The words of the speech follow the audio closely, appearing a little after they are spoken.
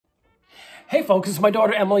Hey folks, it's my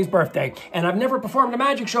daughter Emily's birthday, and I've never performed a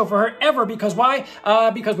magic show for her ever because why?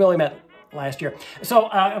 Because we only met last year. So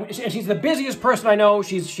she's the busiest person I know.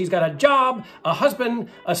 She's got a job, a husband,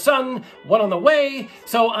 a son, one on the way.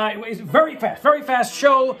 So it's very fast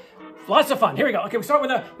show. Lots of fun. Here we go. Okay, we start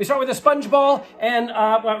with a sponge ball, and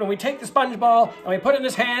when we take the sponge ball and we put it in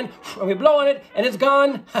this hand, and we blow on it, and it's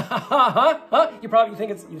gone. You probably think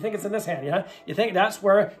it's in this hand, yeah? You think that's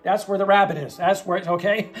where the rabbit is. That's where it's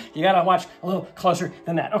okay. You gotta watch a little closer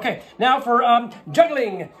than that. Okay, now for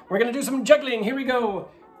juggling. We're gonna do some juggling. Here we go.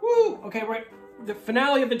 Woo! Okay, the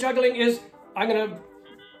finale of the juggling is I'm gonna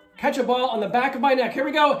catch a ball on the back of my neck. Here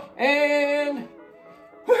we go, and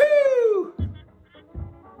woohoo!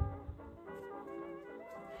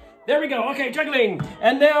 There we go. Okay, juggling.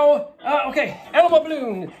 And now, okay, animal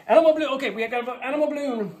balloon. Animal balloon. Okay, we got an animal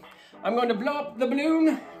balloon. I'm going to blow up the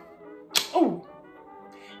balloon. Oh,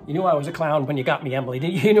 you knew I was a clown when you got me, Emily.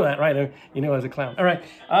 You knew that, right? You knew I was a clown. All right.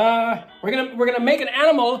 We're gonna make an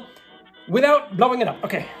animal without blowing it up.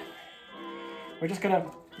 Okay. We're just gonna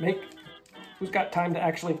make. Who's got time to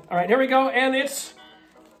actually? All right. Here we go. And it's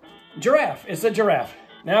giraffe. It's a giraffe.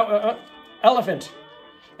 Now, elephant.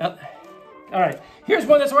 All right, here's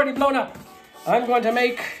one that's already blown up. I'm going to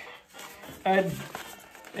make a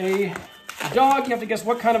dog. You have to guess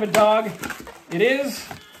what kind of a dog it is.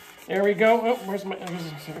 There we go. Oh, where's my,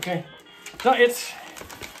 okay. So it's,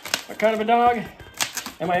 what kind of a dog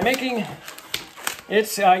am I making?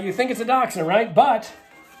 It's, you think it's a dachshund, right? But,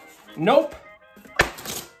 nope.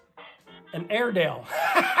 An Airedale.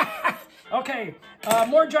 Okay,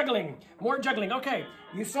 more juggling. Okay,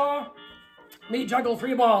 you saw me juggle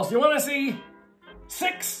 3 balls. You want to see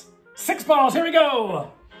 6 balls? Here we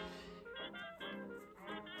go.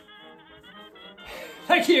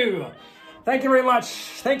 Thank you very much.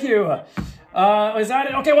 Thank you. Is that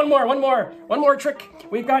it? Okay, one more trick.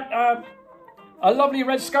 We've got a lovely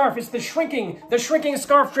red scarf. It's the shrinking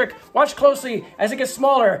scarf trick. Watch closely as it gets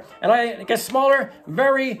smaller, and it gets smaller,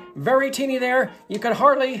 very, very teeny there. You can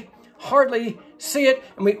hardly see it,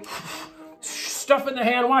 and we stuff it in the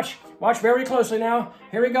hand. Watch very closely now.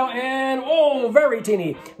 Here we go, and oh, very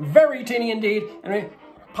teeny indeed. And we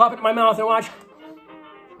pop it in my mouth and watch.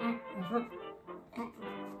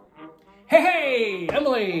 Hey,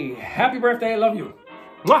 Emily, happy birthday, I love you.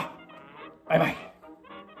 Mwah! Bye-bye.